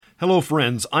Hello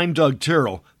friends, I'm Doug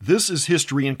Terrell. This is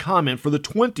History and Comment for the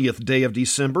 20th day of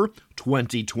December,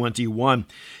 2021.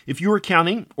 If you are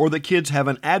counting or the kids have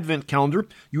an advent calendar,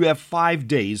 you have 5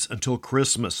 days until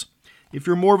Christmas. If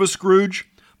you're more of a Scrooge,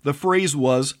 the phrase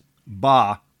was,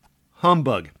 "Bah,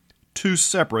 humbug," 2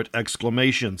 separate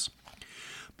exclamations.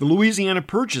 The Louisiana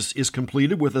Purchase is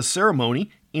completed with a ceremony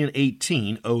in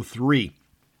 1803.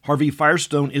 Harvey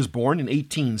Firestone is born in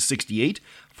 1868.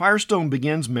 Firestone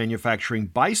begins manufacturing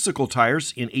bicycle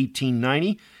tires in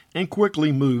 1890 and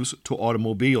quickly moves to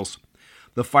automobiles.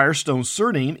 The Firestone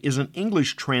surname is an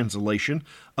English translation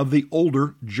of the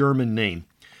older German name.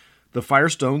 The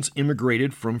Firestones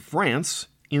immigrated from France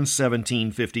in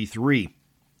 1753.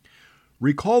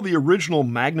 Recall the original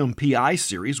Magnum P.I.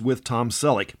 series with Tom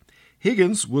Selleck.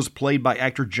 Higgins was played by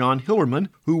actor John Hillerman,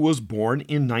 who was born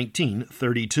in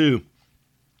 1932.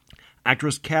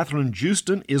 Actress Catherine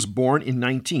Joosten is born in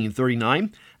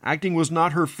 1939. Acting was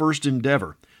not her first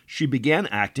endeavor. She began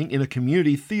acting in a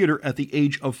community theater at the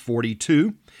age of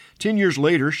 42. 10 years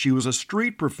later, she was a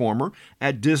street performer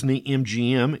at Disney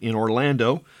MGM in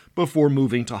Orlando before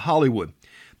moving to Hollywood.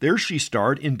 There she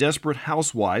starred in Desperate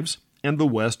Housewives and The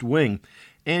West Wing,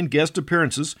 and guest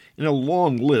appearances in a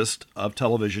long list of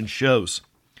television shows.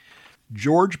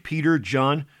 George Peter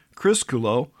John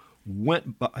Criscuolo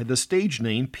went by the stage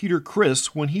name Peter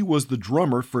Criss when he was the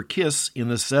drummer for Kiss in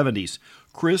the 70s.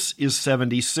 Criss is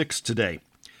 76 today.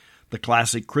 The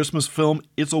classic Christmas film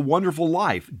It's a Wonderful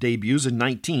Life debuts in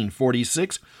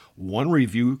 1946. One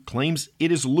review claims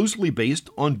it is loosely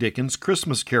based on Dickens'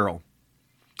 Christmas Carol.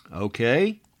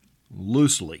 Okay,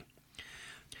 loosely.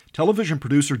 Television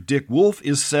producer Dick Wolf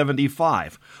is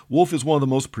 75. Wolf is one of the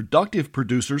most productive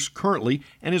producers currently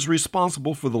and is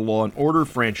responsible for the Law & Order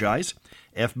franchise,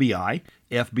 FBI,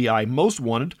 FBI Most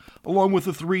Wanted, along with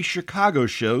the 3 Chicago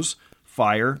shows,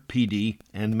 Fire, PD,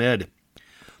 and Med.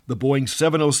 The Boeing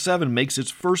 707 makes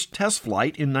its first test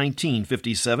flight in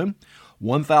 1957.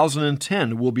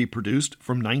 1010 will be produced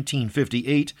from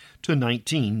 1958 to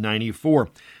 1994.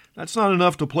 That's not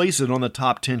enough to place it on the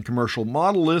top 10 commercial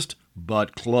model list,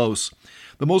 but close.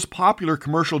 The most popular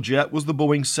commercial jet was the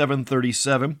Boeing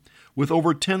 737, with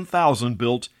over 10,000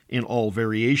 built in all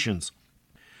variations.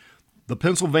 The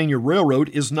Pennsylvania Railroad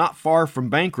is not far from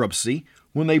bankruptcy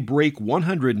when they break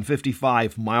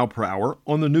 155 mile per hour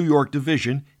on the New York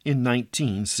Division in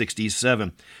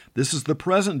 1967. This is the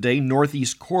present-day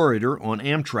Northeast Corridor on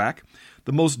Amtrak,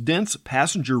 the most dense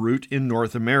passenger route in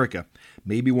North America,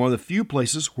 maybe one of the few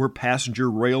places where passenger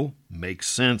rail makes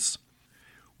sense.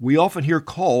 We often hear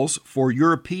calls for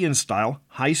European-style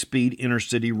high-speed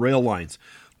intercity rail lines.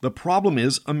 The problem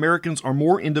is Americans are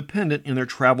more independent in their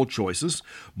travel choices,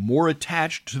 more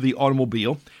attached to the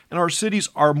automobile, and our cities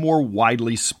are more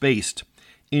widely spaced.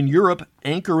 In Europe,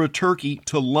 Ankara, Turkey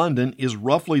to London is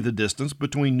roughly the distance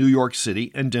between New York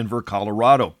City and Denver,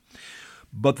 Colorado.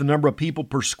 But the number of people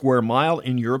per square mile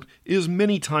in Europe is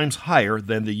many times higher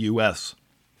than the U.S.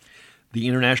 The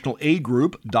international aid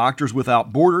group, Doctors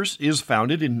Without Borders, is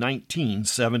founded in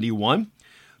 1971.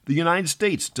 The United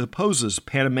States deposes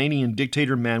Panamanian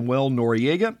dictator Manuel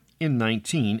Noriega in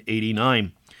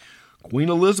 1989. Queen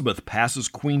Elizabeth passes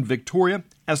Queen Victoria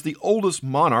as the oldest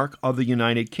monarch of the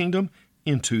United Kingdom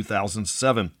in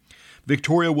 2007.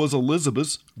 Victoria was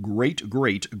Elizabeth's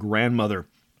great-great-grandmother.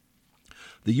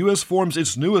 The U.S. forms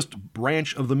its newest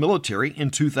branch of the military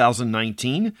in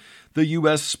 2019, the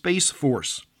U.S. Space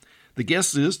Force. The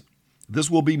guess is this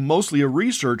will be mostly a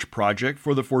research project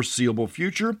for the foreseeable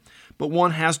future, but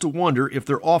one has to wonder if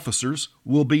their officers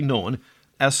will be known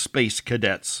as space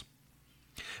cadets.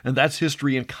 And that's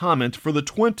History and Comment for the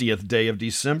 20th day of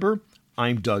December.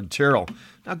 I'm Doug Terrell.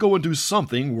 Now go and do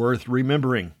something worth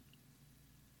remembering.